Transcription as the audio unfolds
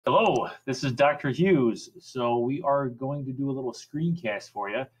Hello, this is Dr. Hughes. So we are going to do a little screencast for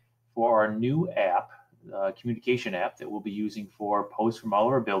you for our new app, communication app that we'll be using for posts from all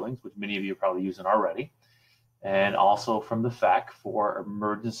of our buildings, which many of you are probably using already, and also from the FAC for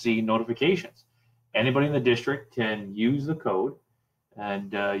emergency notifications. Anybody in the district can use the code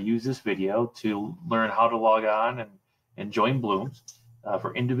and use this video to learn how to log on and join Bloomz.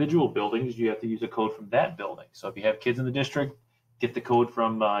 For individual buildings, you have to use a code from that building. So if you have kids in the district, get the code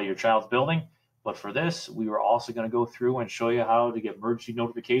from your child's building. But for this, we were also going to go through and show you how to get emergency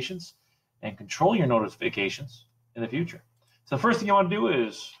notifications and control your notifications in the future. So the first thing you want to do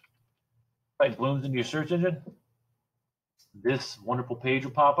is type Bloomz into your search engine. This wonderful page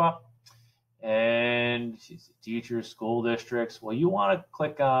will pop up. And teachers, school districts. Well, you want to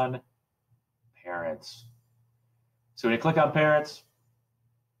click on parents. So when you click on parents,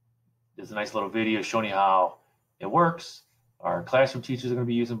 there's a nice little video showing you how it works. Our classroom teachers are going to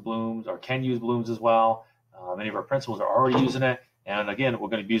be using Bloomz or can use Bloomz as well. Many of our principals are already using it. And again, we're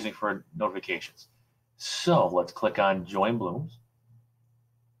going to be using it for notifications. So let's click on Join Bloomz.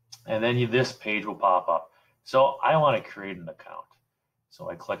 And then this page will pop up. So I want to create an account. So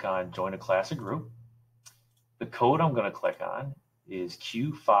I click on Join a Classic Group. The code I'm going to click on is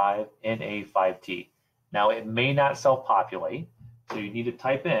Q5NA5T. Now it may not self-populate, so you need to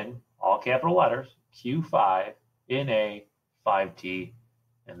type in all capital letters Q5NA5T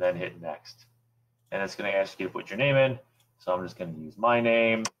and then hit next. And it's going to ask you to put your name in. So I'm just going to use my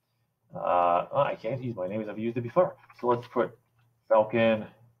name. I can't use my name as I've used it before. So let's put Falcon.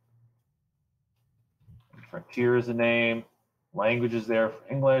 Frontier is the name. Language is there for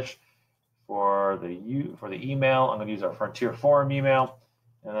English. For the email, I'm going to use our Frontier Forum email.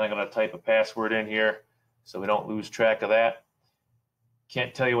 And then I'm going to type a password in here so we don't lose track of that.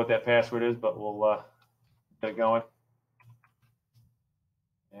 Can't tell you what that password is, but we'll get it going.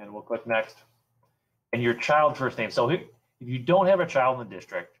 And we'll click next. And your child first name. So if you don't have a child in the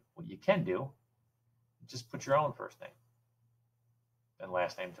district, what you can do, just put your own first name and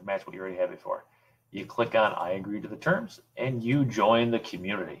last name to match what you already had before. You click on I agree to the terms and you join the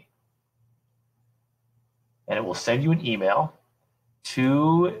community. And it will send you an email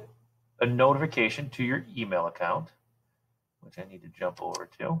to a notification to your email account, which I need to jump over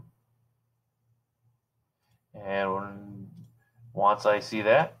to. And once I see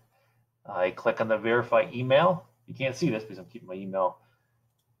that, I click on the verify email. You can't see this because I'm keeping my email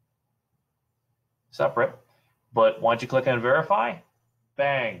separate. But once you click on verify,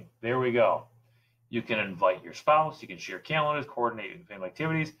 bang, there we go. You can invite your spouse. You can share calendars, coordinate family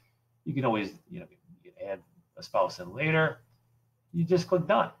activities. You can always, you can add a spouse in later. You just click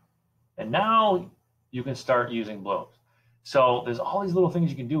done. And now you can start using Bloomz. So there's all these little things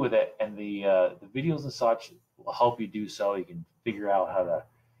you can do with it, and the videos and such will help you do so. You can figure out how to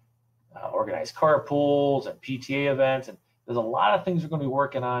organize carpools and PTA events, and there's a lot of things we're going to be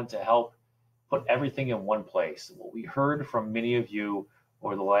working on to help put everything in one place. What we heard from many of you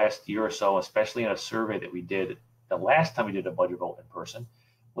over the last year or so, especially in a survey that we did the last time we did a budget vote in person,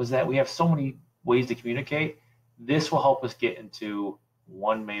 was that we have so many ways to communicate. This will help us get into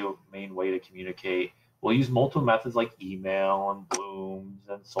one main way to communicate. We'll use multiple methods like email and Bloomz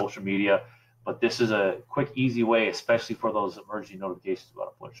and social media, but this is a quick, easy way, especially for those emergency notifications we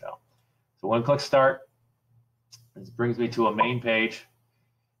want to push out. So when I click start, this brings me to a main page,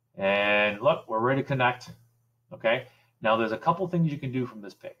 and look, we're ready to connect. Okay. Now there's a couple things you can do from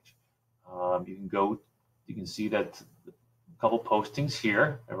this page. You can see that a couple postings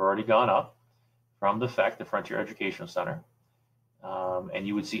here have already gone up from the FEC, the Frontier Educational Center. And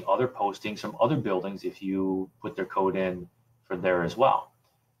you would see other postings from other buildings if you put their code in for there as well.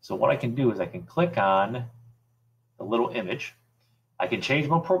 So what I can do is I can click on the little image. I can change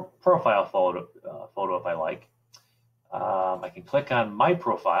my profile photo if I like. I can click on my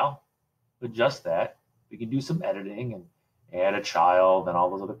profile, adjust that. We can do some editing and add a child and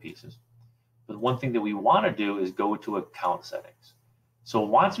all those other pieces. But one thing that we want to do is go to account settings. So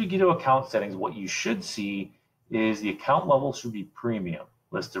once we get to account settings, what you should see is the account level should be premium,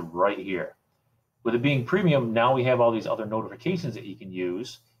 listed right here. With it being premium, now we have all these other notifications that you can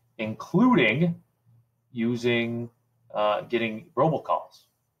use, including using getting robocalls.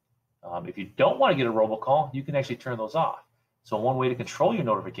 If you don't want to get a robocall, you can actually turn those off. So one way to control your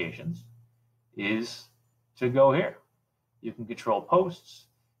notifications is to go here. You can control posts,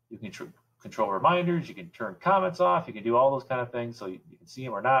 you can control reminders, you can turn comments off, you can do all those kind of things so you can see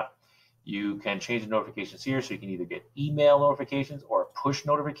them or not. You can change the notifications here, so you can either get email notifications or a push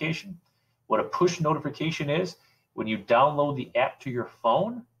notification. What a push notification is, when you download the app to your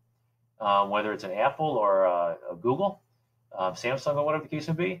phone, whether it's an Apple or a Google, Samsung, or whatever the case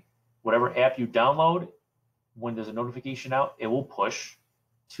may be, whatever app you download, when there's a notification out, it will push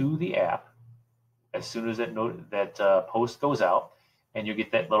to the app as soon as that post goes out, and you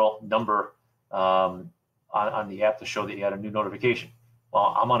get that little number on the app to show that you had a new notification.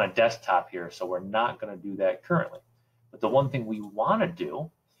 Well, I'm on a desktop here, so we're not going to do that currently. But the one thing we want to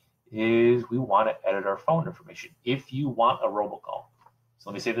do is we want to edit our phone information if you want a robocall. So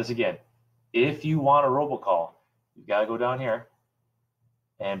let me say this again. If you want a robocall, you've got to go down here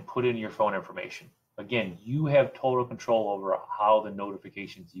and put in your phone information. Again, you have total control over how the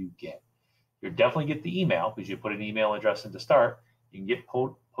notifications you get. You'll definitely get the email because you put an email address in to start. You can get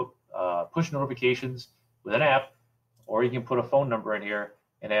push notifications with an app, or you can put a phone number in here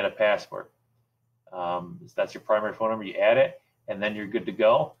and add a password. That's your primary phone number. You add it, and then you're good to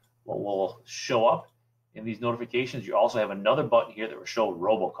go. What will show up in these notifications, you also have another button here that will show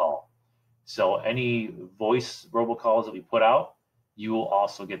robocall. So any voice robocalls that we put out, you will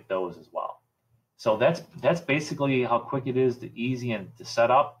also get those as well. So that's basically how quick it is, easy and to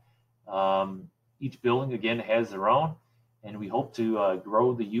set up. Each building, again, has their own, and we hope to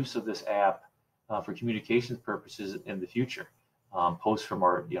grow the use of this app for communications purposes in the future. Posts from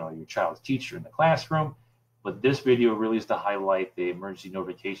your child's teacher in the classroom, but this video really is to highlight the emergency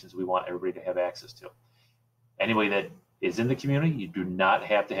notifications we want everybody to have access to. Anybody that is in the community, you do not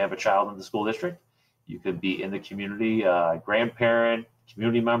have to have a child in the school district. You could be in the community, grandparent,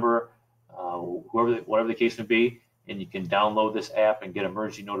 community member, whatever the case may be, and you can download this app and get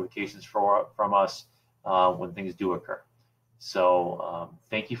emergency notifications from us when things do occur. So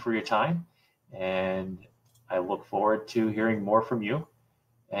thank you for your time, and I look forward to hearing more from you,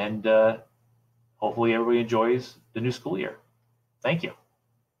 and hopefully everybody enjoys the new school year. Thank you.